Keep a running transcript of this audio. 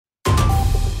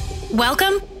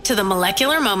Welcome to the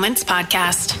Molecular Moments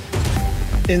Podcast.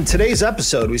 In today's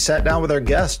episode, we sat down with our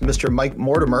guest, Mr. Mike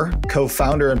Mortimer,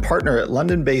 co-founder and partner at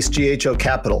London-based GHO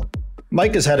Capital.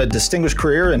 Mike has had a distinguished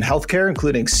career in healthcare,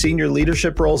 including senior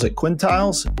leadership roles at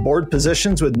Quintiles, board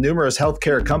positions with numerous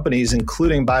healthcare companies,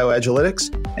 including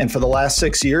BioAgilytix, and for the last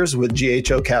 6 years with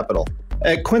GHO Capital.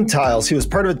 At Quintiles, he was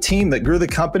part of a team that grew the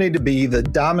company to be the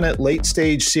dominant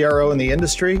late-stage CRO in the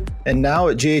industry. And now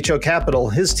at GHO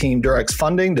Capital, his team directs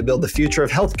funding to build the future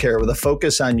of healthcare with a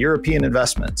focus on European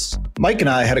investments. Mike and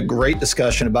I had a great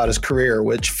discussion about his career,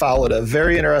 which followed a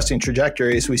very interesting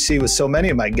trajectory as we see with so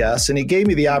many of my guests. And he gave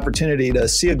me the opportunity to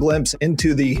see a glimpse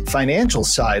into the financial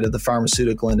side of the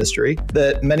pharmaceutical industry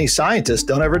that many scientists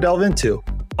don't ever delve into.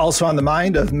 Also on the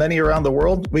mind of many around the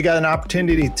world, we got an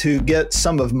opportunity to get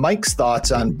some of Mike's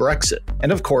thoughts on Brexit.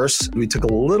 And of course, we took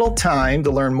a little time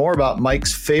to learn more about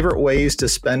Mike's favorite ways to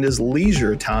spend his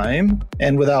leisure time.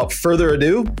 And without further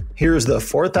ado, here's the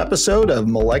 4th episode of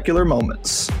Molecular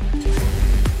Moments.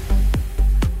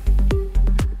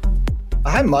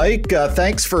 Hi, Mike.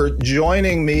 Thanks for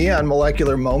joining me on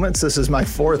Molecular Moments. This is my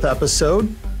 4th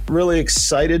episode. Really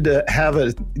excited to have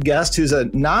a guest who's a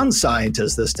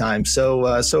non-scientist this time.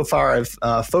 So far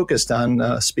I've focused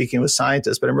on speaking with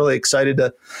scientists, but I'm really excited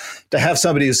to have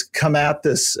somebody who's come at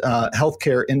this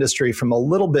healthcare industry from a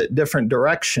little bit different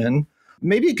direction.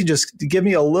 Maybe you could just give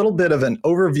me a little bit of an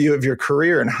overview of your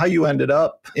career and how you ended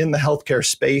up in the healthcare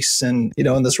space and,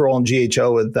 in this role in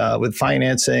GHO with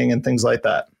financing and things like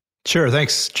that. Sure.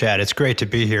 Thanks, Chad. It's great to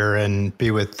be here and be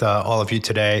with all of you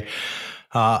today.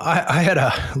 I had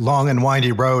a long and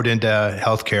windy road into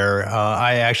healthcare.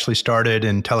 I actually started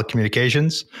in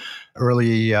telecommunications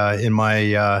early in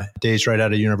my days right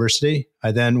out of university.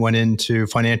 I then went into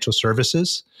financial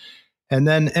services and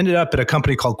then ended up at a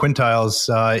company called Quintiles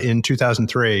in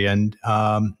 2003 and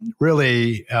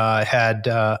really had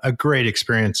a great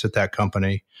experience at that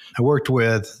company. I worked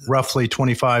with roughly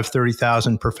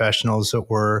 30,000 professionals that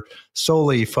were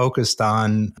solely focused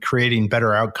on creating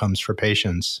better outcomes for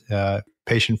patients.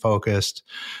 Patient-focused.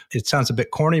 It sounds a bit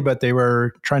corny, but they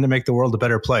were trying to make the world a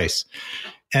better place.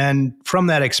 And from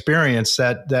that experience,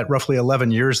 that roughly 11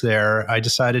 years there, I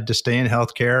decided to stay in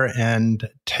healthcare and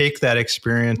take that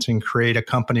experience and create a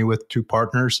company with 2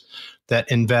 partners that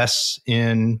invests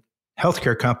in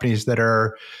healthcare companies that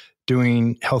are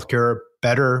doing healthcare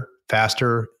better,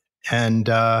 faster, and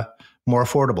more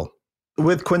affordable.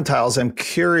 With Quintiles, I'm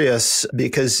curious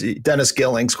because Dennis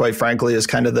Gillings, quite frankly, is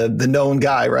kind of the known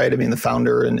guy, right? I mean, the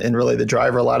founder and really the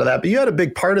driver, a lot of that. But you had a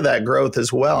big part of that growth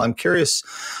as well. I'm curious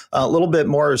a little bit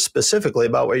more specifically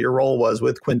about what your role was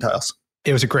with Quintiles.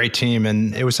 It was a great team,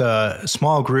 and it was a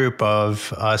small group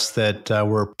of us that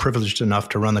were privileged enough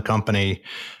to run the company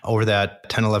over that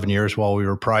 10, 11 years while we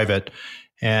were private.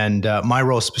 And my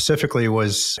role specifically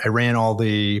was I ran all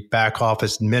the back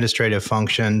office administrative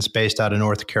functions based out of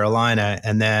North Carolina.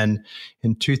 And then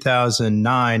in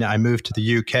 2009, I moved to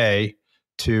the UK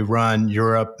to run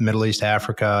Europe, Middle East,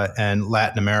 Africa, and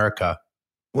Latin America.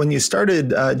 When you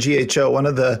started GHO, one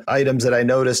of the items that I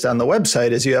noticed on the website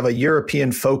is you have a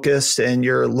European focus and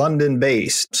you're London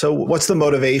based. So what's the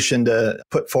motivation to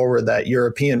put forward that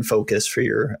European focus for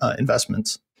your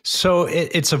investments? So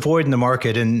it's a void in the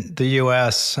market. In the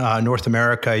U.S., North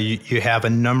America, you have a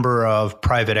number of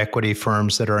private equity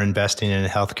firms that are investing in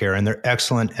healthcare, and they're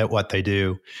excellent at what they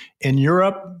do. In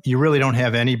Europe, you really don't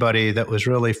have anybody that was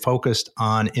really focused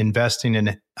on investing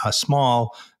in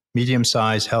small,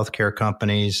 medium-sized healthcare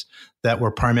companies that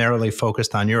were primarily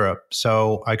focused on Europe.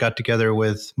 So I got together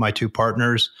with my 2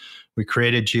 partners. We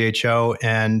created GHO,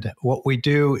 and what we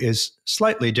do is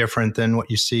slightly different than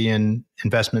what you see in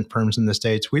investment firms in the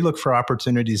States. We look for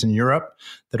opportunities in Europe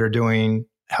that are doing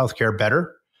healthcare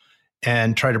better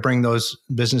and try to bring those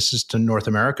businesses to North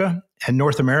America and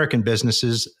North American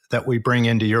businesses that we bring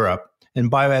into Europe. And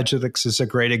BioAgilytix is a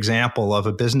great example of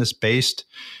a business based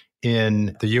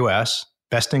in the US,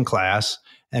 best in class,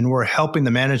 and we're helping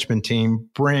the management team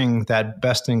bring that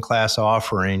best in class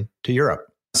offering to Europe.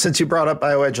 Since you brought up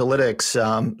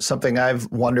BioAgilytix, something I've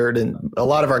wondered, and a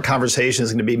lot of our conversation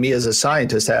is going to be me as a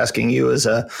scientist asking you as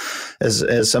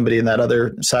somebody in that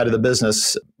other side of the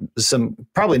business, some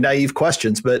probably naive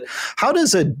questions, but how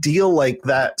does a deal like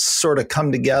that sort of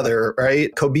come together,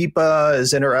 right? Cobepa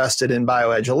is interested in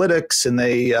BioAgilytix and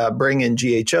they bring in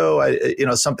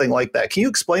GHO, something like that. Can you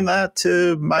explain that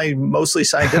to my mostly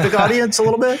scientific audience a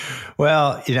little bit?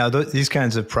 Well, these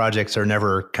kinds of projects are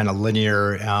never kind of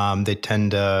linear. They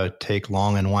tend to take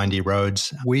long and windy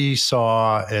roads. We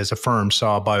as a firm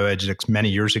saw BioAgilytix many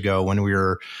years ago when we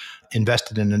were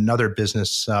invested in another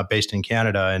business based in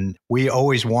Canada. And we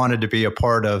always wanted to be a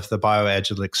part of the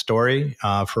BioAgilytix story.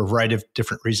 For a variety of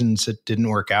different reasons, it didn't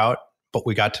work out. But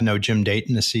we got to know Jim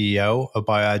Dayton, the CEO of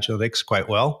BioAgilytix, quite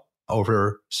well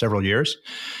over several years.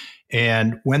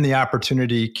 And when the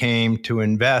opportunity came to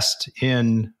invest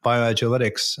in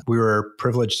BioAgilytix, we were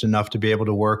privileged enough to be able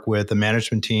to work with the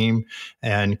management team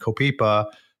and Copipa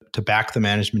to back the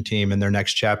management team in their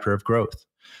next chapter of growth.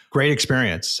 Great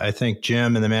experience. I think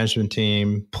Jim and the management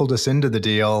team pulled us into the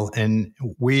deal, and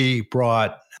we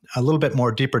brought a little bit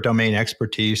more deeper domain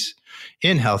expertise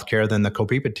in healthcare than the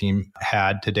Copipa team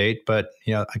had to date. But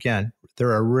again,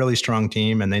 they're a really strong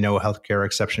team and they know healthcare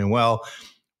exceptionally well.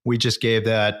 We just gave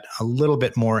that a little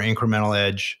bit more incremental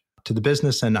edge to the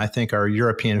business. And I think our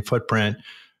European footprint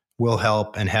will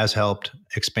help and has helped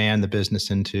expand the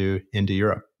business into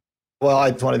Europe. Well,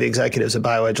 I'm one of the executives of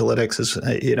BioAgilytix.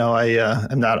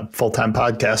 I'm not a full-time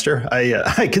podcaster.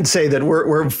 I can say that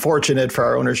we're fortunate for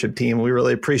our ownership team. We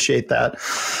really appreciate that.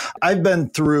 I've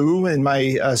been through in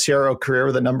my CRO career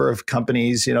with a number of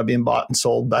companies, being bought and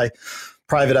sold by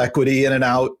private equity in and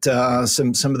out.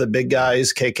 Some of the big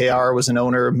guys. KKR was an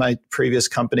owner of my previous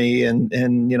company, and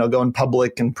going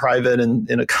public and private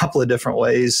in a couple of different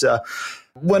ways.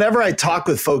 Whenever I talk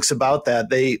with folks about that,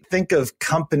 they think of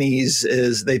companies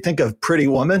as they think of Pretty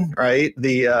Woman, right?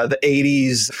 The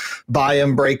 80s, buy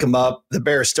them, break them up, the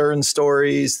Bear Stearns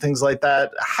stories, things like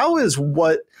that. How is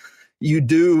what you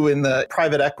do in the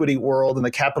private equity world and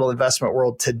the capital investment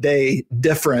world today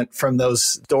different from those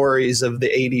stories of the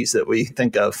 80s that we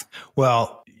think of?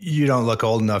 Well, you don't look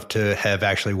old enough to have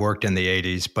actually worked in the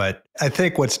 80s, but I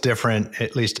think what's different,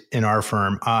 at least in our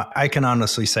firm, I can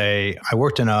honestly say I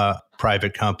worked in a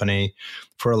private company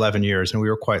for 11 years and we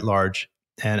were quite large.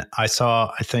 And I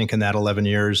saw, I think in that 11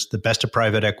 years, the best of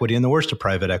private equity and the worst of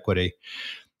private equity.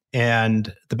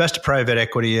 And the best of private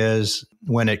equity is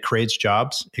when it creates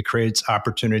jobs, it creates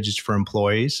opportunities for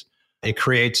employees, it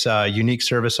creates a unique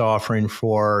service offering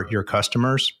for your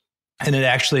customers, and it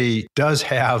actually does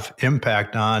have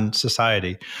impact on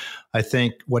society. I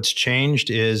think what's changed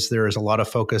is there is a lot of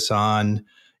focus on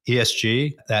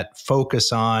ESG. That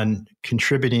focus on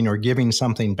contributing or giving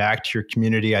something back to your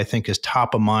community, I think, is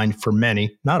top of mind for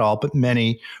many, not all, but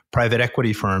many private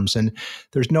equity firms. And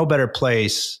there's no better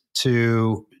place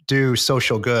to do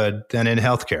social good than in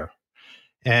healthcare.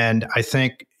 And I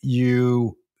think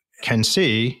you can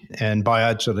see, and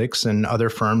BioAgilytix and other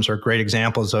firms are great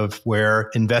examples of where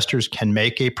investors can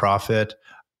make a profit,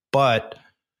 but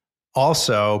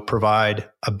also provide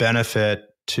a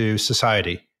benefit to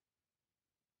society.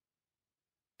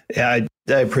 Yeah,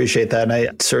 I appreciate that. And I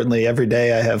certainly every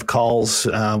day I have calls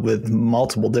with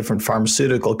multiple different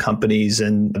pharmaceutical companies.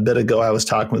 And a bit ago, I was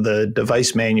talking with a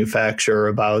device manufacturer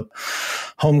about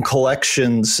home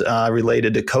collections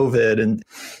related to COVID and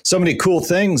so many cool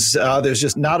things. There's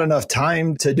just not enough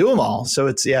time to do them all. So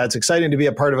it's exciting to be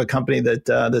a part of a company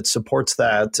that supports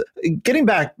that. Getting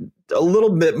back a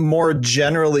little bit more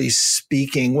generally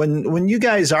speaking, when you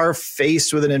guys are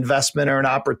faced with an investment or an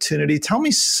opportunity, tell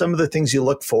me some of the things you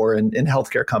look for in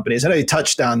healthcare companies. I know you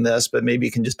touched on this, but maybe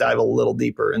you can just dive a little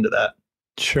deeper into that.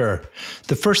 Sure.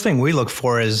 The first thing we look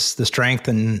for is the strength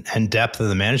and depth of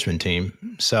the management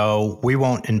team. So we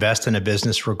won't invest in a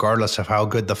business regardless of how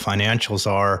good the financials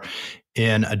are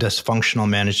in a dysfunctional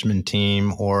management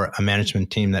team or a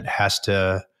management team that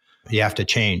you have to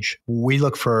change. We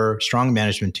look for strong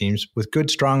management teams. With good,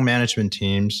 strong management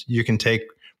teams, you can take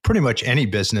pretty much any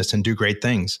business and do great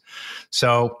things.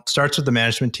 So it starts with the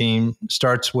management team,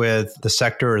 starts with the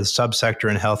sector or the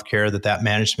subsector in healthcare that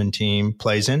management team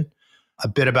plays in, a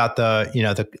bit about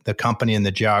the company and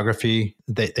the geography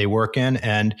that they work in,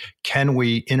 and can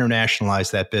we internationalize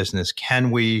that business?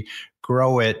 Can we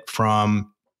grow it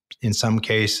from, in some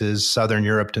cases, Southern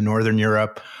Europe to Northern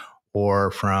Europe,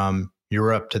 or from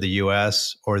Europe to the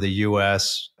US, or the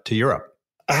US to Europe?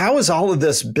 How has all of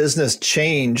this business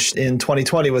changed in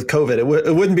 2020 with COVID?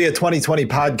 It wouldn't be a 2020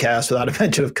 podcast without a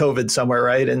mention of COVID somewhere,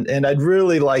 right? And I'd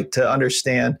really like to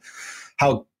understand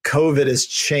how COVID has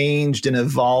changed and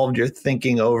evolved your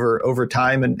thinking over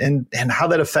time and how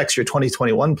that affects your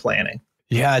 2021 planning.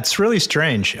 Yeah, it's really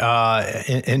strange.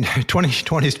 And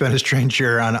 2020 has been a strange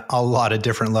year on a lot of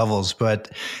different levels.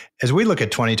 But as we look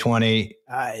at 2020,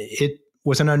 it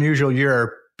was an unusual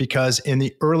year because in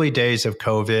the early days of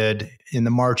COVID, in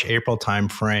the March, April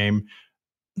timeframe,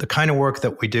 the kind of work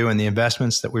that we do and the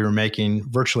investments that we were making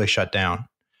virtually shut down.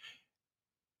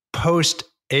 Post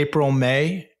April,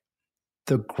 May,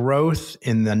 the growth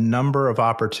in the number of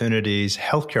opportunities,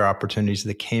 healthcare opportunities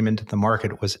that came into the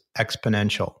market was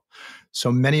exponential.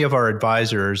 So many of our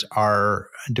advisors are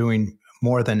doing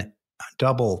more than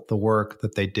double the work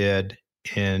that they did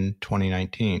in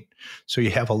 2019. So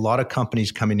you have a lot of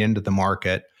companies coming into the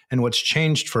market. And what's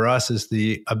changed for us is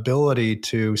the ability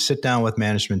to sit down with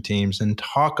management teams and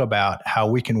talk about how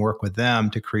we can work with them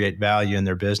to create value in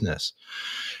their business.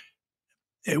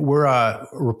 We're a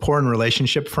rapport and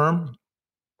relationship firm,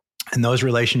 and those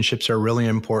relationships are really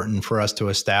important for us to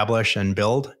establish and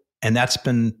build. And that's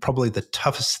been probably the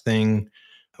toughest thing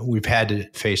we've had to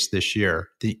face this year,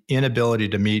 the inability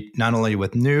to meet not only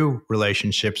with new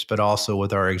relationships, but also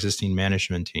with our existing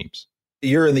management teams.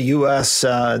 You're in the U.S.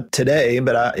 Today,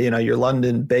 but you're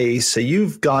London based, so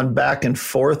you've gone back and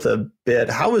forth a bit.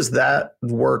 How has that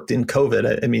worked in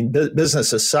COVID? I mean,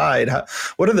 business aside,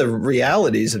 what are the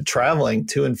realities of traveling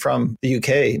to and from the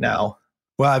UK now?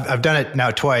 Well, I've done it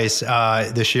now twice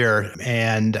this year,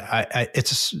 and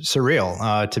it's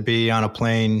surreal to be on a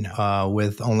plane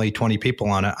with only 20 people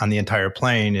on the entire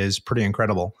plane is pretty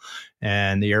incredible.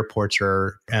 And the airports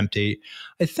are empty.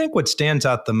 I think what stands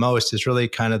out the most is really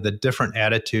kind of the different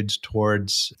attitudes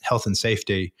towards health and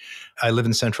safety. I live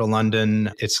in central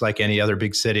London. It's like any other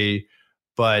big city.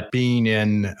 But being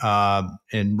in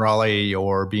Raleigh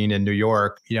or being in New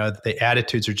York, the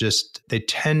attitudes are they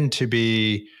tend to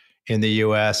be in the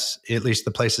US, at least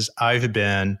the places I've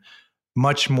been,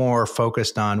 much more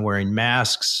focused on wearing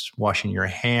masks, washing your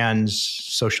hands,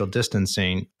 social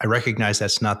distancing. I recognize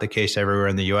that's not the case everywhere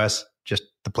in the US, just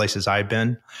the places I've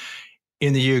been.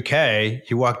 In the UK,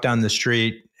 you walk down the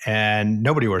street and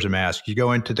nobody wears a mask. You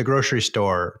go into the grocery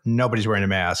store, nobody's wearing a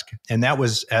mask. And that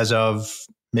was as of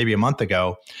maybe a month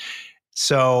ago.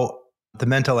 So the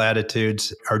mental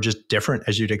attitudes are just different,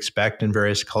 as you'd expect in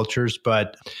various cultures.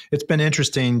 But it's been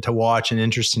interesting to watch and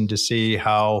interesting to see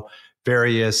how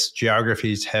various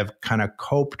geographies have kind of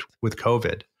coped with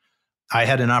COVID. I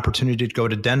had an opportunity to go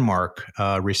to Denmark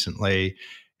recently,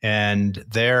 and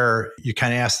there you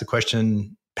kind of ask the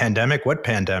question, pandemic? What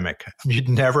pandemic? You'd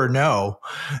never know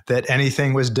that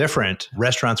anything was different.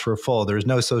 Restaurants were full. There was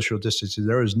no social distancing.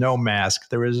 There was no mask.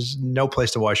 There was no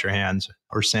place to wash your hands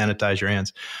or sanitize your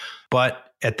hands.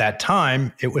 But at that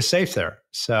time, it was safe there.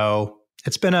 So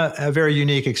it's been a very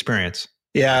unique experience.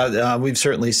 Yeah, we've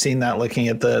certainly seen that looking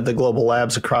at the global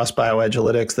labs across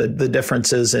bioagiletics. The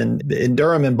differences in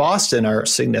Durham and Boston are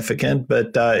significant,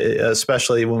 but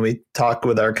especially when we talk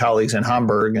with our colleagues in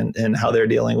Hamburg and how they're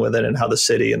dealing with it and how the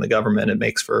city and the government, it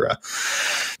makes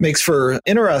for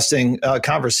interesting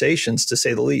conversations, to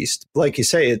say the least. Like you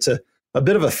say, it's a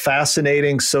bit of a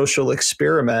fascinating social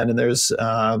experiment, and there's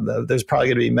probably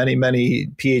going to be many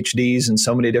PhDs and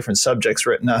so many different subjects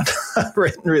written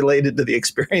related to the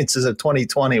experiences of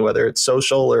 2020, whether it's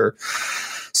social or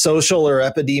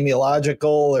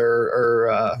epidemiological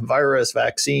or virus,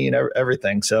 vaccine,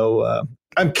 everything. So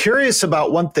I'm curious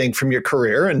about one thing from your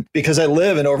career, and because I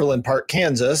live in Overland Park,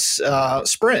 Kansas,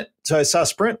 Sprint. So I saw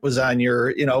Sprint was on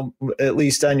your, at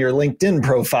least on your LinkedIn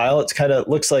profile. It's kind of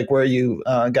looks like where you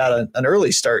got an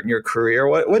early start in your career.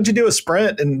 What did you do with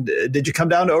Sprint, and did you come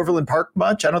down to Overland Park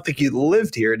much? I don't think you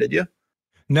lived here, did you?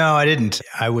 No, I didn't.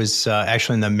 I was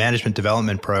actually in the management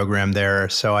development program there.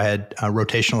 So I had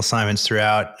rotational assignments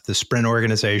throughout the Sprint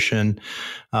organization.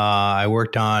 I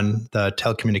worked on the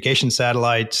telecommunication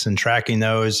satellites and tracking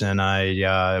those. And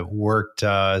I worked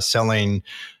selling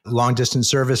long distance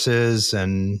services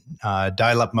and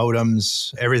dial-up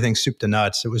modems, everything soup to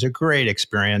nuts. It was a great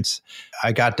experience.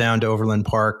 I got down to Overland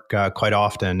Park quite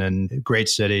often, and great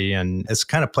city. And it's the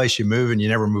kind of place you move and you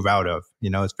never move out of.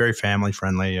 It's very family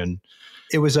friendly, and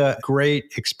it was a great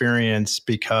experience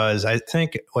because I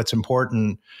think what's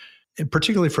important,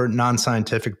 particularly for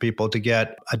non-scientific people, to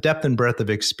get a depth and breadth of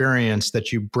experience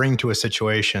that you bring to a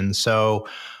situation. So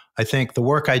I think the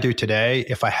work I do today,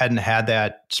 if I hadn't had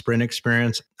that Sprint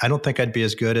experience, I don't think I'd be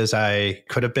as good as I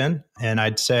could have been. And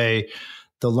I'd say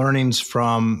the learnings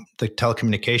from the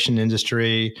telecommunication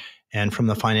industry and from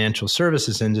the financial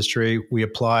services industry, we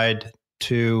applied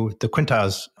to the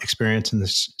Quintiles experience and the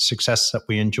success that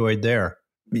we enjoyed there.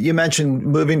 You mentioned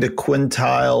moving to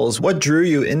Quintiles. What drew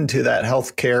you into that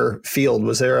healthcare field?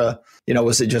 Was there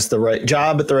was it just the right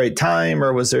job at the right time,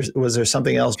 or was there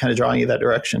something else kind of drawing you that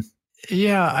direction?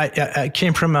 Yeah, I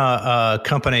came from a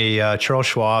company, Charles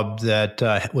Schwab,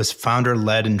 that was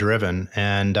founder-led and driven.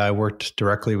 And I worked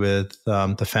directly with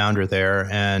the founder there,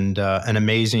 and an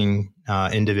amazing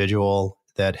individual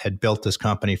that had built this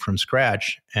company from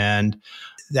scratch. And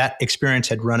that experience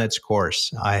had run its course.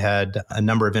 I had a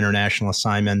number of international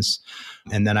assignments,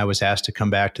 and then I was asked to come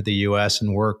back to the U.S.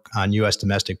 and work on U.S.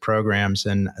 domestic programs,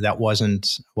 and that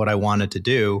wasn't what I wanted to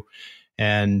do.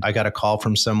 And I got a call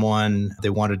from someone. They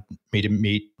wanted me to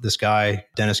meet this guy,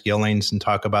 Dennis Gillings, and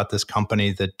talk about this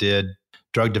company that did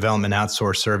Drug Development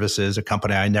Outsource Services, a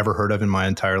company I never heard of in my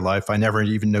entire life. I never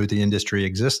even knew the industry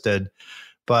existed.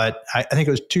 But I think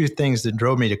it was two things that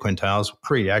drove me to Quintiles,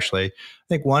 three actually. I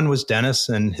think one was Dennis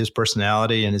and his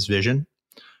personality and his vision.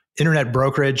 Internet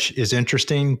brokerage is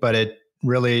interesting, but it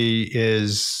really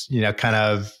is, kind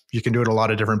of, you can do it a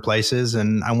lot of different places.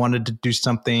 And I wanted to do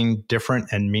something different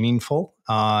and meaningful.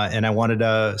 And I wanted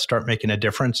to start making a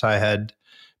difference. I had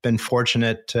been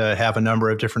fortunate to have a number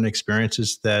of different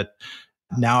experiences that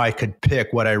now I could pick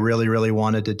what I really, really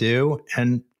wanted to do.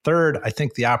 And third, I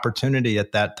think the opportunity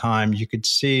at that time, you could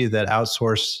see that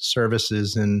outsourced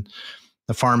services in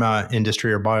the pharma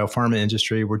industry or biopharma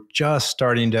industry were just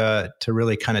starting to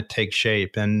really kind of take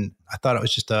shape. And I thought it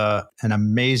was just an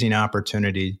amazing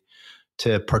opportunity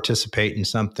to participate in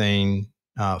something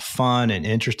fun and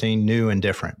interesting, new and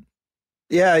different.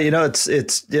 Yeah, it's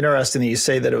interesting that you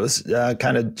say that it was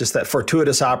kind of just that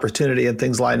fortuitous opportunity and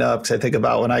things line up. Because I think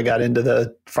about when I got into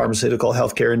the pharmaceutical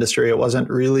healthcare industry, it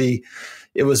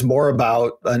was more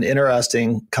about an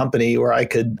interesting company where I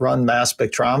could run mass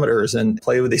spectrometers and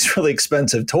play with these really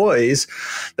expensive toys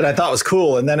that I thought was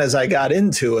cool. And then as I got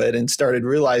into it and started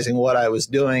realizing what I was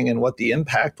doing and what the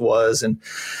impact was, and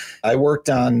I worked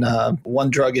on one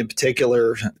drug in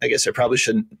particular, I guess I probably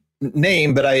shouldn't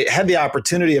name, but I had the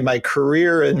opportunity in my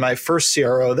career in my first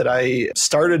CRO that I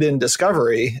started in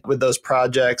discovery with those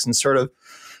projects and sort of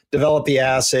developed the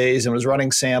assays and was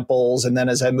running samples. And then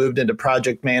as I moved into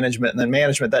project management and then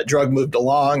management, that drug moved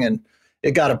along and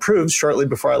it got approved shortly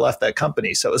before I left that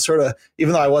company. So it was sort of,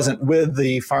 even though I wasn't with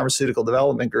the pharmaceutical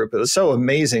development group, it was so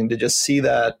amazing to just see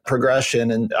that progression.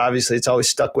 And obviously it's always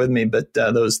stuck with me, but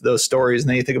those stories, and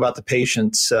then you think about the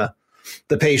patients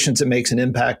it makes an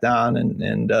impact on.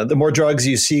 And the more drugs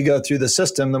you see go through the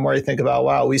system, the more you think about,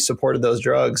 wow, we supported those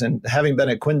drugs. And having been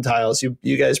at Quintiles,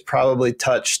 you guys probably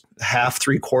touched half,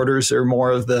 3/4 or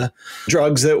more of the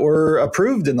drugs that were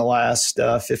approved in the last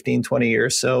 15, 20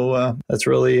 years. So that's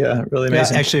really amazing.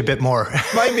 Yeah, actually a bit more.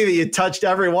 Might be that you touched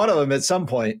every one of them at some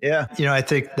point. Yeah. I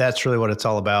think that's really what it's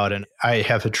all about. And I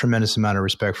have a tremendous amount of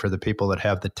respect for the people that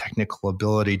have the technical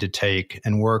ability to take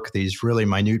and work these really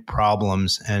minute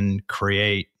problems and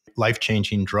create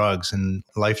life-changing drugs and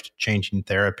life-changing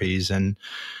therapies. And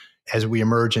as we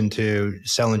emerge into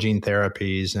cell and gene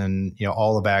therapies and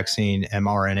all the vaccine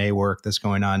mRNA work that's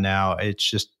going on now,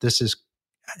 this is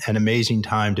an amazing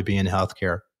time to be in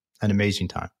healthcare, an amazing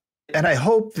time. And I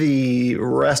hope the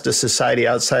rest of society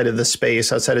outside of the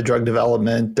space, outside of drug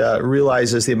development,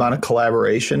 realizes the amount of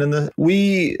collaboration.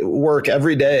 We work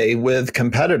every day with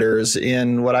competitors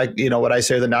in what I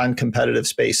say are the non-competitive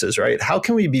spaces, right? How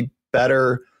can we be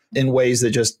better in ways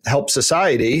that just help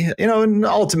society, and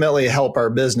ultimately help our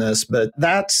business? But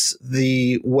that's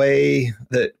the way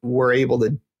that we're able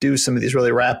to do some of these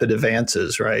really rapid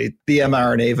advances, right?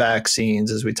 mRNA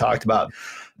vaccines, as we talked about.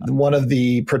 One of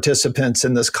the participants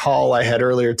in this call I had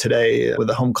earlier today with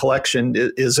the home collection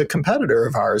is a competitor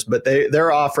of ours, but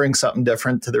they're offering something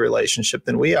different to the relationship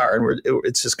than we are. And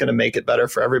it's just going to make it better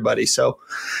for everybody. So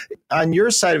on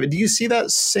your side of it, do you see that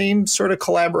same sort of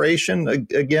collaboration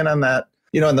again on that,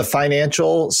 on the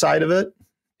financial side of it?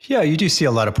 Yeah, you do see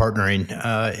a lot of partnering.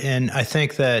 And I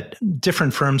think that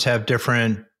different firms have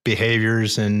different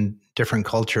behaviors and different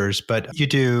cultures, but you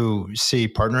do see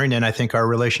partnering. And I think our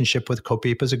relationship with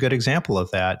Copipa is a good example of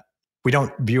that. We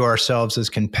don't view ourselves as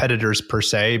competitors per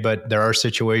se, but there are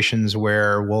situations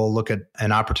where we'll look at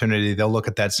an opportunity, they'll look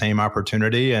at that same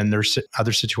opportunity, and there's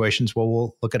other situations where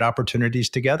we'll look at opportunities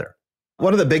together.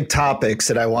 One of the big topics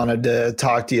that I wanted to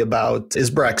talk to you about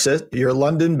is Brexit. You're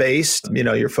London-based,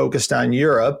 you're focused on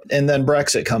Europe, and then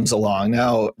Brexit comes along.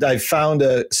 Now, I found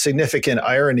a significant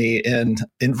irony in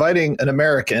inviting an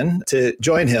American to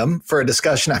join him for a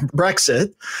discussion on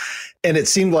Brexit, and it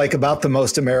seemed like about the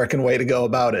most American way to go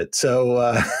about it.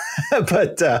 So,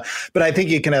 but I think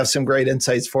you can have some great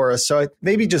insights for us. So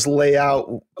maybe just lay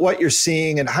out what you're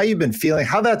seeing and how you've been feeling,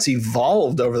 how that's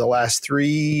evolved over the last 3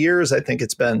 years, I think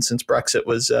it's been, since Brexit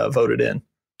was voted in.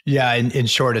 Yeah, in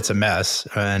short, it's a mess.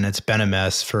 And it's been a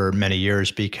mess for many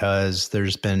years because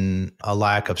there's been a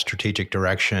lack of strategic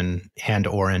direction and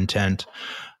or intent.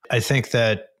 I think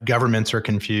that governments are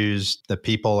confused, the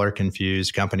people are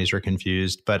confused, companies are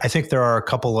confused. But I think there are a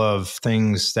couple of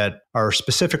things that are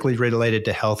specifically related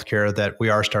to healthcare that we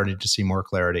are starting to see more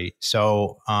clarity.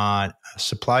 So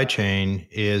supply chain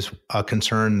is a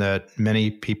concern that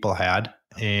many people had.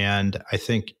 And I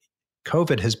think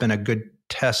COVID has been a good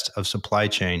test of supply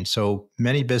chain. So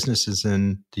many businesses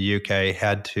in the UK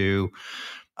had to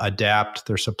adapt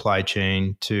their supply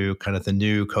chain to kind of the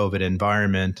new COVID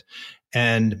environment.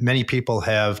 And many people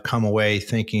have come away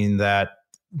thinking that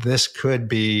this could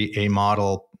be a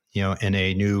model in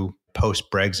a new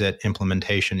post-Brexit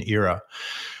implementation era.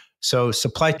 So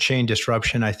supply chain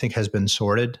disruption, I think, has been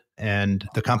sorted. And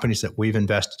the companies that we've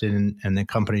invested in and the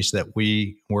companies that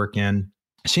we work in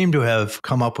seem to have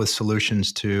come up with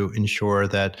solutions to ensure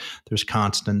that there's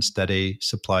constant, steady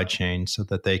supply chain so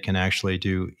that they can actually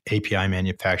do API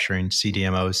manufacturing,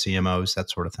 CDMOs, CMOs,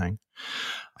 that sort of thing.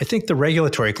 I think the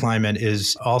regulatory climate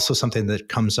is also something that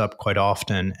comes up quite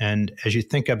often. And as you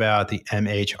think about the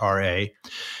MHRA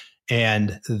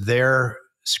and their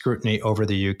scrutiny over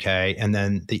the UK and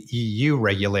then the EU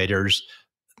regulators,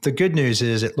 the good news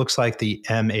is it looks like the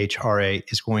MHRA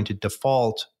is going to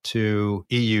default to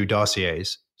EU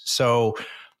dossiers. So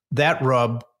that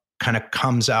rub kind of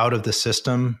comes out of the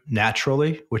system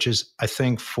naturally, which is, I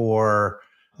think, for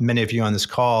many of you on this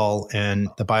call and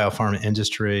the biopharma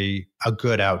industry, a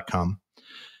good outcome.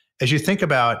 As you think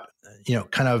about,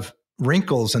 kind of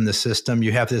wrinkles in the system,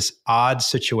 you have this odd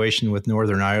situation with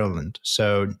Northern Ireland.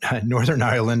 So Northern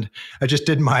Ireland, I just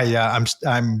did my,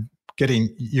 I'm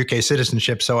getting UK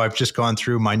citizenship, so I've just gone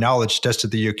through my knowledge test of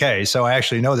the UK. So I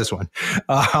actually know this one.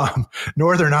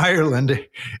 Northern Ireland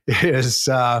is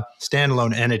a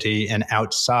standalone entity and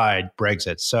outside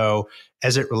Brexit. So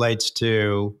as it relates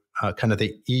to kind of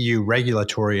the EU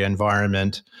regulatory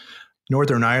environment,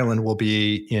 Northern Ireland will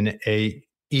be in a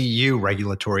EU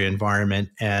regulatory environment,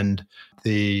 and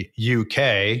the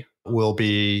UK will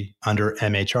be under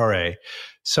MHRA.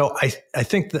 So I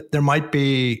think that there might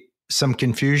be some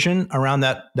confusion around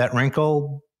that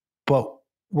wrinkle, but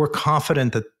we're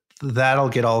confident that that'll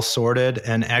get all sorted,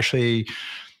 and actually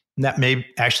that may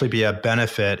actually be a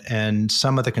benefit. And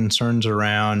some of the concerns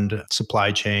around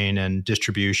supply chain and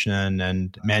distribution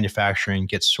and manufacturing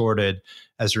get sorted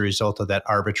as a result of that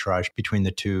arbitrage between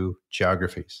the two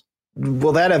geographies.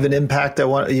 Will that have an impact?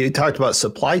 You talked about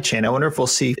supply chain. I wonder if we'll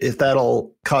see if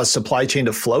that'll cause supply chain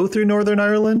to flow through Northern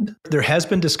Ireland. There has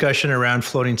been discussion around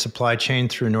floating supply chain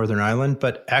through Northern Ireland,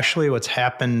 but actually what's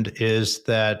happened is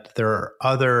that there are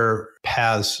other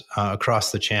paths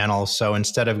across the channel. So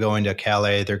instead of going to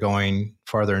Calais, they're going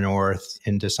farther north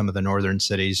into some of the northern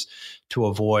cities to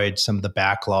avoid some of the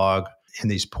backlog in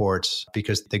these ports,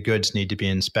 because the goods need to be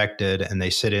inspected and they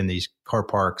sit in these car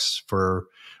parks for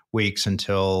weeks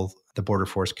until the border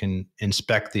force can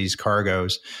inspect these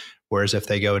cargoes. Whereas if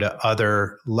they go to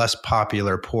other less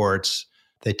popular ports,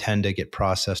 they tend to get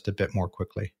processed a bit more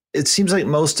quickly. It seems like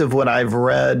most of what I've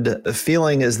read, the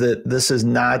feeling is that this is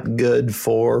not good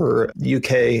for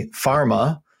UK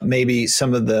pharma. Maybe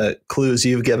some of the clues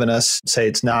you've given us say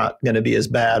it's not going to be as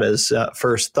bad as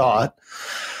first thought.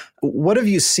 What have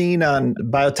you seen on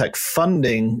biotech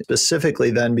funding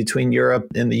specifically then between Europe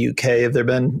and the UK? Have there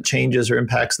been changes or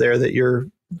impacts there that you're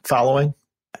following?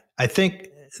 I think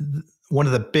one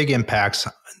of the big impacts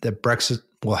that Brexit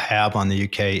will have on the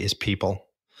UK is people.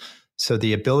 So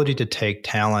the ability to take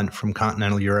talent from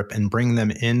continental Europe and bring them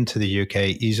into the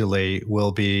UK easily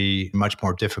will be much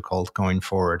more difficult going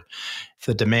forward.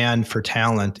 The demand for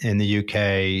talent in the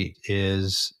UK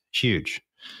is huge.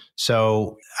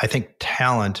 So I think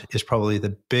talent is probably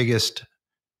the biggest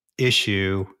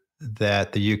issue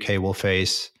that the UK will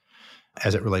face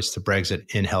as it relates to Brexit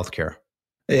in healthcare.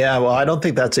 Yeah, well, I don't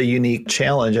think that's a unique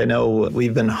challenge. I know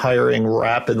we've been hiring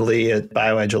rapidly at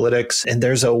BioAgilytix, and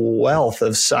there's a wealth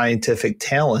of scientific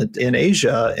talent in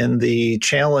Asia, and the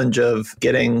challenge of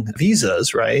getting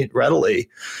visas, right, readily,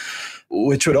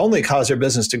 which would only cause their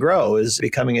business to grow, is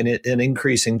becoming an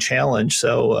increasing challenge.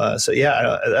 So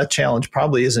yeah, that challenge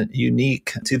probably isn't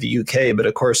unique to the UK, but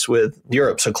of course with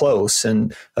Europe so close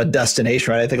and a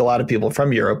destination, right? I think a lot of people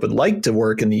from Europe would like to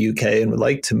work in the UK and would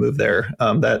like to move there.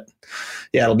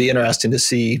 It'll be interesting to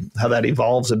see how that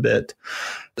evolves a bit.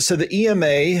 So the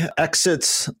EMA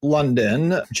exits London,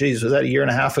 was that a year and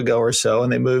a half ago or so,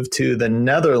 and they moved to the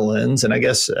Netherlands. And I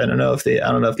guess I don't know if the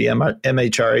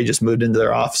MHRA just moved into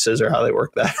their offices or how they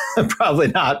work that. Probably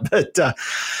not.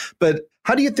 But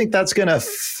how do you think that's going to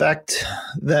affect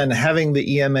then having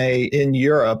the EMA in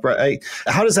Europe, right?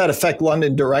 How does that affect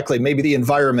London directly? Maybe the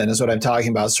environment is what I'm talking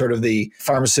about, sort of the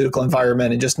pharmaceutical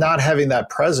environment, and just not having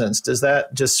that presence. Does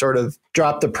that just sort of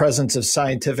drop the presence of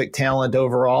scientific talent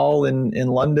overall in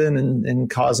London and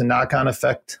cause a knock-on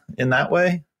effect in that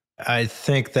way? I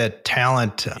think that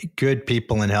talent, good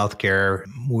people in healthcare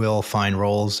will find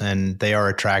roles, and they are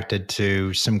attracted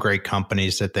to some great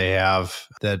companies that they have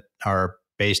that are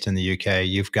based in the UK.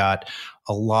 You've got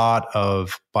a lot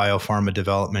of biopharma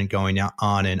development going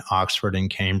on in Oxford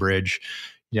and Cambridge.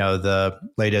 The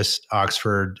latest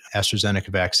Oxford AstraZeneca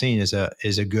vaccine is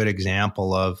a good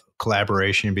example of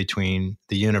collaboration between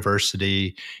the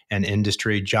university and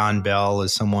industry. John Bell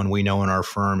is someone we know in our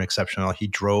firm exceptional. He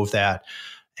drove that.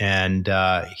 And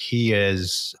he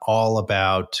is all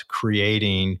about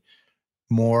creating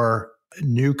more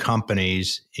new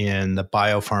companies in the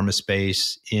biopharma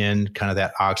space in kind of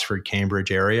that Oxford,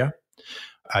 Cambridge area.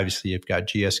 Obviously, you've got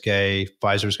GSK,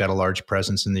 Pfizer's got a large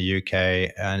presence in the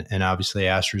UK, and obviously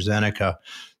AstraZeneca.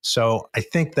 So I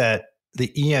think that the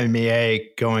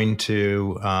EMEA going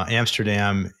to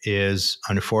Amsterdam is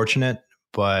unfortunate,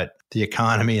 but the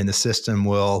economy and the system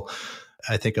will,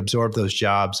 I think, absorb those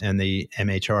jobs, and the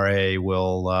MHRA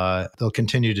will they'll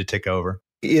continue to take over.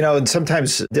 And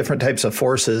sometimes different types of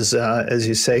forces, as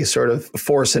you say, sort of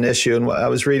force an issue. And I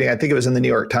was reading, I think it was in the New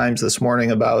York Times this morning,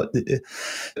 about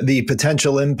the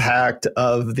potential impact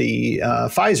of the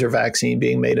Pfizer vaccine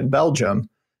being made in Belgium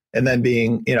and then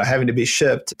being, having to be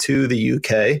shipped to the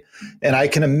UK. And I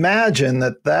can imagine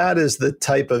that is the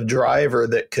type of driver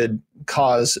that could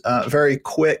cause very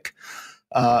quick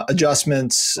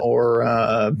adjustments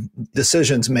or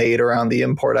decisions made around the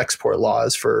import-export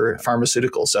laws for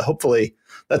pharmaceuticals. So hopefully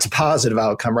that's a positive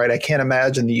outcome, right? I can't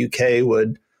imagine the UK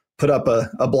would put up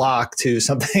a block to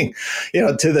something,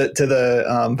 to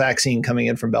the vaccine coming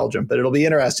in from Belgium. But it'll be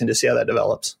interesting to see how that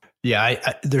develops.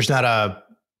 Yeah, there's not a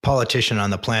politician on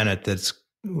the planet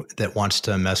that wants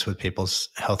to mess with people's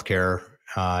healthcare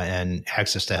and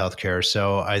access to healthcare.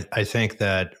 So I think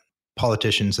that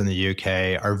politicians in the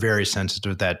UK are very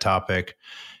sensitive to that topic.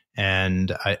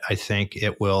 And I think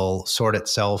it will sort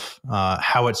itself.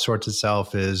 How it sorts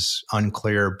itself is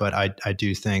unclear, but I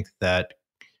do think that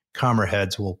calmer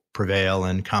heads will prevail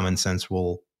and common sense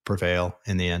will prevail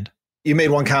in the end. You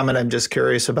made one comment I'm just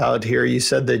curious about here. You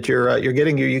said that you're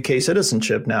getting your UK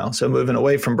citizenship now, so moving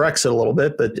away from Brexit a little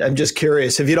bit. But I'm just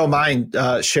curious, if you don't mind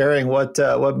sharing what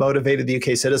motivated the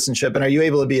UK citizenship, and are you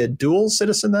able to be a dual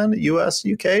citizen then, US,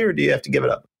 UK, or do you have to give it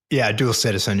up? Yeah, dual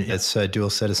citizen. It's a dual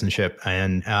citizenship,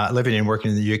 and living and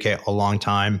working in the UK a long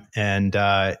time. And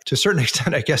to a certain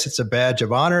extent, I guess it's a badge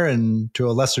of honor. And to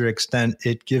a lesser extent,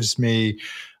 it gives me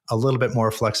a little bit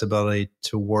more flexibility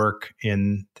to work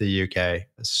in the UK.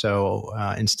 So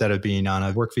instead of being on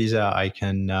a work visa, I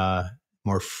can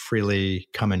more freely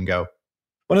come and go.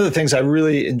 One of the things I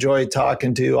really enjoy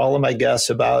talking to all of my guests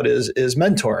about is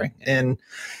mentoring. And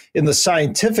in the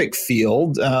scientific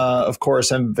field, of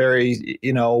course, I'm very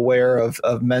aware of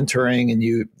mentoring, and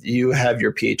you have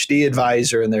your PhD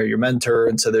advisor and they're your mentor.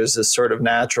 And so there's this sort of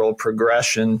natural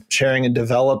progression, sharing and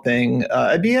developing.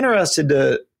 I'd be interested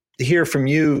to hear from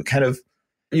you kind of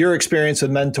your experience with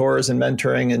mentors and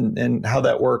mentoring and how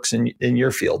that works in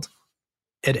your field.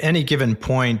 At any given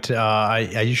point,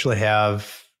 I usually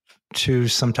have 2,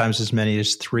 sometimes as many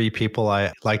as 3 people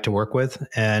I like to work with.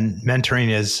 And mentoring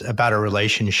is about a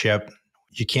relationship.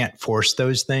 You can't force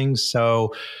those things.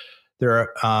 So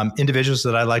there are individuals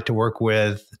that I like to work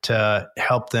with to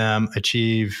help them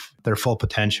achieve their full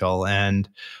potential. And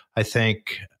I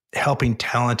think helping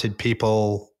talented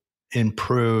people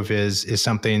improve is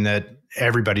something that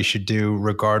everybody should do,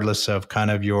 regardless of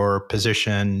kind of your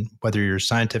position, whether you're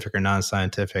scientific or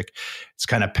non-scientific. It's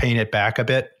kind of paying it back a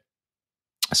bit.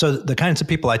 So the kinds of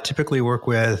people I typically work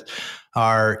with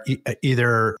are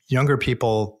either younger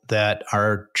people that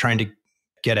are trying to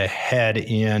get ahead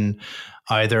in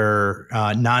either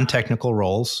non-technical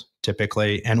roles,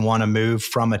 typically, and want to move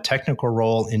from a technical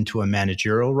role into a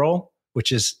managerial role,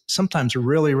 which is sometimes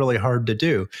really, really hard to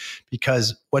do,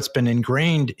 because what's been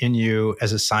ingrained in you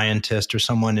as a scientist or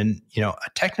someone in a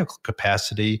technical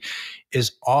capacity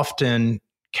is often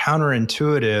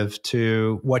counterintuitive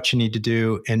to what you need to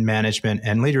do in management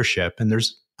and leadership. And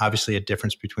there's obviously a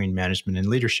difference between management and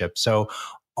leadership. So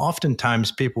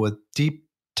oftentimes people with deep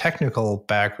technical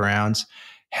backgrounds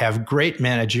have great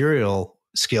managerial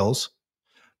skills,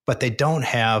 but they don't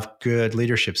have good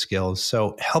leadership skills.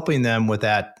 So helping them with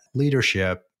that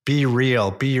leadership, be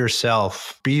real, be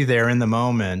yourself, be there in the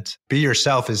moment, be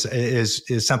yourself is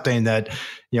something that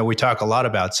we talk a lot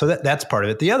about. So that's part of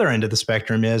it. The other end of the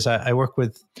spectrum is I work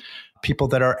with people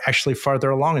that are actually farther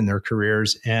along in their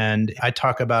careers, and I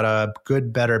talk about a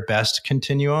good, better, best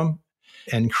continuum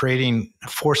and creating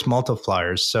force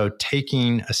multipliers. So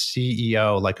taking a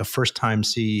CEO, like a first-time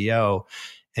CEO,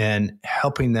 and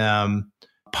helping them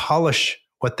polish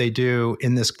what they do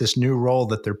in this new role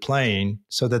that they're playing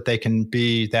so that they can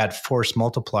be that force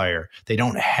multiplier. They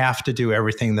don't have to do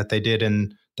everything that they did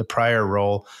in the prior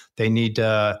role. They need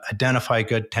to identify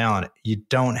good talent. You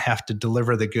don't have to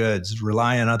deliver the goods.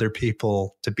 Rely on other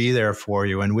people to be there for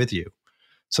you and with you.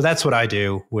 So that's what I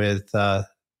do with the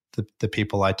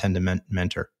people I tend to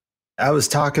mentor. I was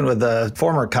talking with a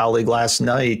former colleague last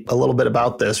night a little bit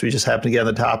about this. We just happened to get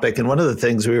on the topic. And one of the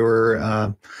things we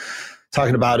were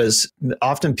talking about is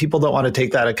often people don't want to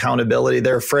take that accountability.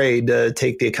 They're afraid to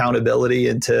take the accountability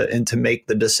and to make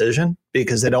the decision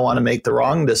because they don't want to make the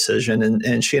wrong decision.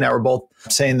 And she and I were both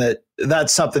saying that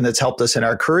that's something that's helped us in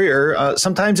our career.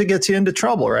 Sometimes it gets you into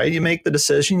trouble, right? You make the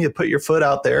decision, you put your foot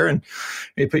out there and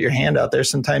you put your hand out there.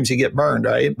 Sometimes you get burned,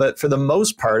 right? But for the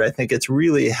most part, I think it's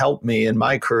really helped me in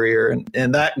my career.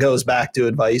 And that goes back to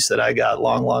advice that I got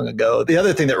long, long ago. The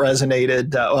other thing that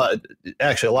resonated,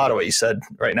 actually a lot of what you said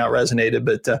right now resonated,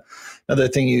 but another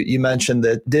thing you mentioned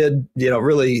that did,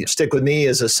 really stick with me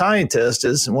as a scientist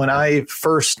is when I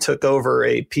first took over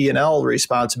a P&L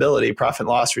responsibility, profit and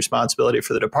loss responsibility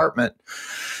for the department.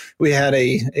 We had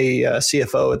a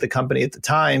CFO at the company at the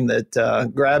time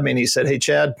that grabbed me and he said, "Hey,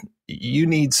 Chad, you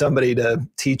need somebody to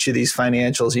teach you these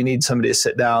financials. You need somebody to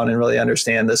sit down and really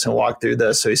understand this and walk through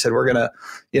this." So he said, we're going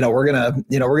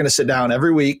to sit down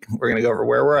every week. We're going to go over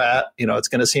where we're at. It's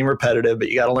going to seem repetitive, but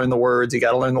you got to learn the words. You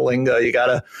got to learn the lingo. You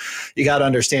got to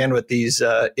understand what these,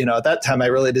 at that time, I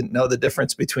really didn't know the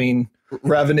difference between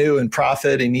revenue and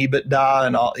profit and EBITDA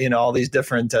and all these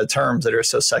different terms that are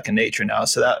so second nature now.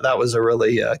 So that was a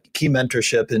really key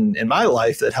mentorship in my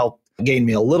life that helped gain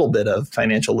me a little bit of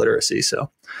financial literacy.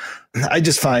 So I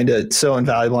just find it so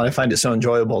invaluable and I find it so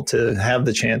enjoyable to have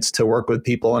the chance to work with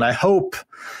people. And I hope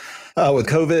with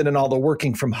COVID and all the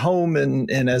working from home and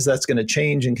as that's going to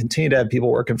change and continue to have people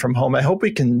working from home, I hope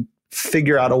we can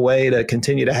figure out a way to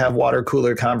continue to have water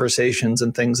cooler conversations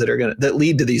and things that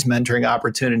lead to these mentoring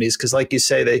opportunities. Because like you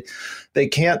say, they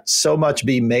can't so much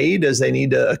be made as they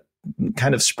need to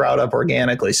kind of sprout up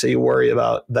organically. So you worry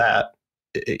about that,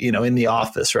 in the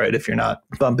office, right? If you're not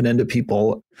bumping into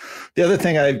people. The other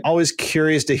thing, I'm always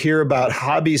curious to hear about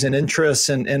hobbies and interests.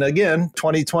 And again,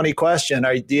 2020 question,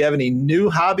 do you have any new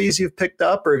hobbies you've picked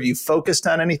up or have you focused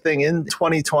on anything in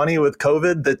 2020 with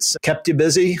COVID that's kept you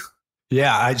busy?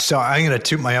 Yeah, so I'm going to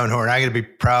toot my own horn. I'm going to be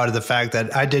proud of the fact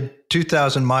that I did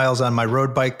 2,000 miles on my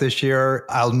road bike this year.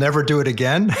 I'll never do it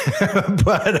again,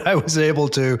 but I was able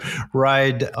to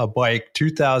ride a bike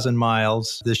 2,000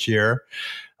 miles this year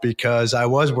because I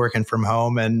was working from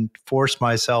home and forced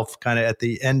myself kind of at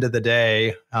the end of the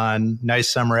day on nice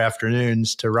summer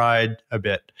afternoons to ride a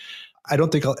bit. I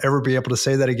don't think I'll ever be able to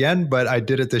say that again, but I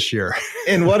did it this year.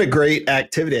 And what a great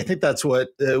activity. I think that's what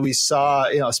we saw,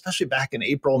 especially back in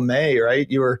April, May, right?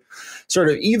 You were sort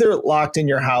of either locked in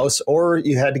your house or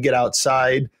you had to get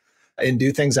outside and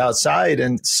do things outside.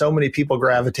 And so many people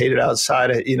gravitated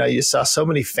outside. You saw so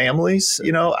many families,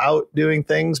 out doing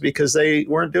things because they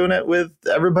weren't doing it with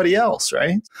everybody else,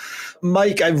 right?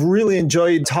 Mike, I've really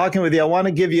enjoyed talking with you. I want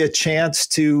to give you a chance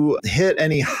to hit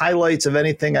any highlights of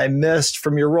anything I missed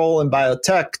from your role in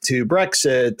biotech to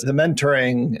Brexit, the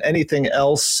mentoring, anything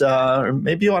else. Or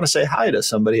maybe you want to say hi to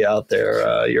somebody out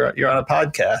there. You're on a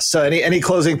podcast. So any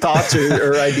closing thoughts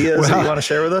or ideas that you want to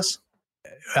share with us?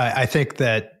 I think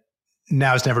that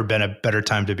now's never been a better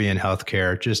time to be in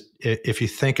healthcare. Just if you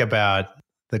think about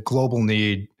the global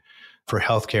need for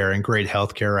healthcare and great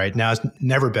healthcare right now, it's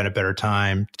never been a better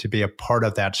time to be a part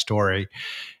of that story.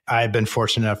 I've been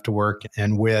fortunate enough to work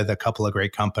and with a couple of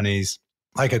great companies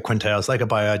like a Quintiles, like a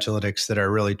BioAgilytix that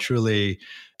are really, truly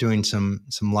doing some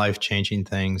life-changing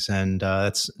things. And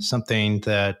that's something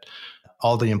that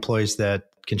all the employees that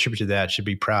contribute to that should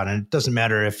be proud. And it doesn't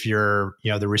matter if you're,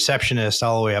 the receptionist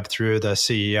all the way up through the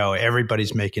CEO,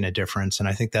 everybody's making a difference. And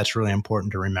I think that's really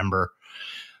important to remember.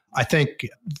 I think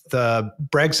the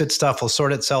Brexit stuff will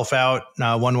sort itself out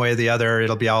one way or the other.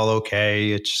 It'll be all okay.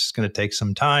 It's just going to take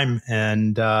some time.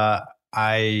 And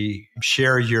I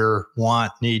share your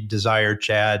want, need, desire,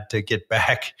 Chad, to get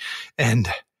back and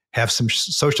have some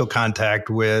social contact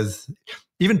with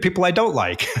even people I don't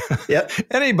like. Yep.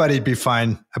 Anybody'd be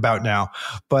fine about now.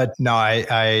 But no,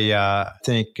 I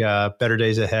think better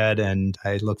days ahead, and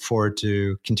I look forward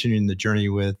to continuing the journey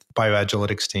with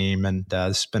BioAgilytix team. And this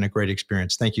has been a great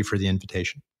experience. Thank you for the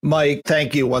invitation. Mike,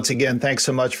 thank you once again. Thanks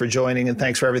so much for joining, and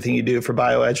thanks for everything you do for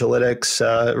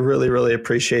BioAgilytix. Really, really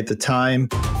appreciate the time.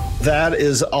 That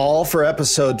is all for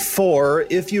episode 4.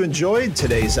 If you enjoyed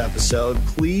today's episode,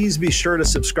 please be sure to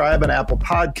subscribe on Apple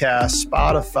Podcasts,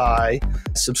 Spotify,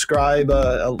 subscribe,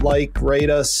 like, rate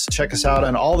us, check us out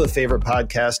on all the favorite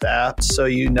podcast apps so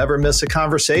you never miss a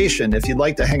conversation. If you'd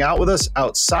like to hang out with us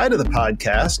outside of the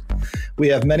podcast, we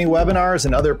have many webinars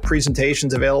and other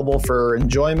presentations available for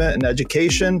enjoyment and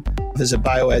education. Visit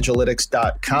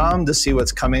bioedgelytics.com to see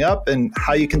what's coming up and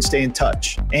how you can stay in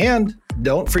touch. And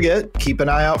don't forget, keep an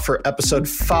eye out for episode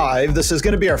 5. This is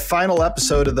going to be our final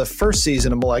episode of the first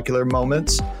season of Molecular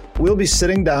Moments. We'll be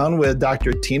sitting down with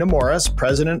Dr. Tina Morris,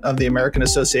 president of the American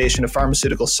Association of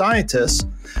Pharmaceutical Scientists,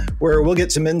 where we'll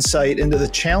get some insight into the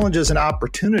challenges and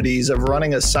opportunities of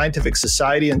running a scientific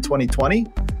society in 2020.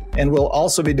 And we'll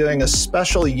also be doing a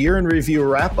special year in review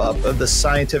wrap-up of the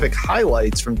scientific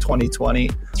highlights from 2020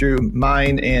 through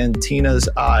mine and Tina's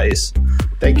eyes.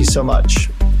 Thank you so much.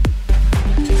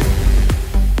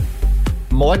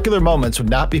 Molecular Moments would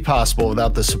not be possible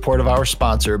without the support of our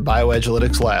sponsor,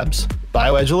 BioEdgelytics Labs.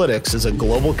 BioEdgelytics is a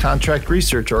global contract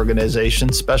research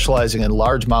organization specializing in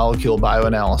large molecule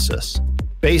bioanalysis.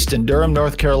 Based in Durham,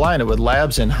 North Carolina, with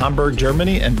labs in Hamburg,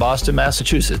 Germany, and Boston,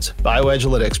 Massachusetts,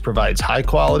 BioEdgelytics provides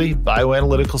high-quality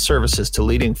bioanalytical services to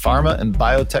leading pharma and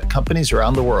biotech companies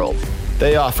around the world.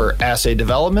 They offer assay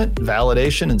development,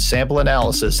 validation, and sample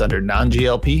analysis under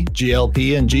non-GLP,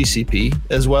 GLP, and GCP,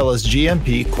 as well as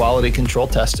GMP quality control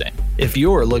testing. If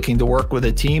you're looking to work with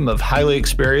a team of highly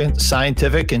experienced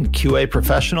scientific and QA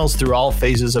professionals through all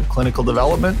phases of clinical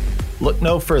development, look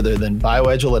no further than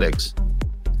BioEdgelytics.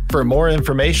 For more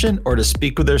information or to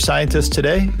speak with their scientists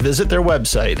today, visit their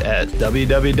website at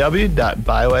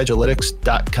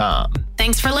www.bioedgelytics.com.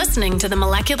 Thanks for listening to the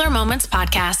Molecular Moments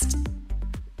podcast.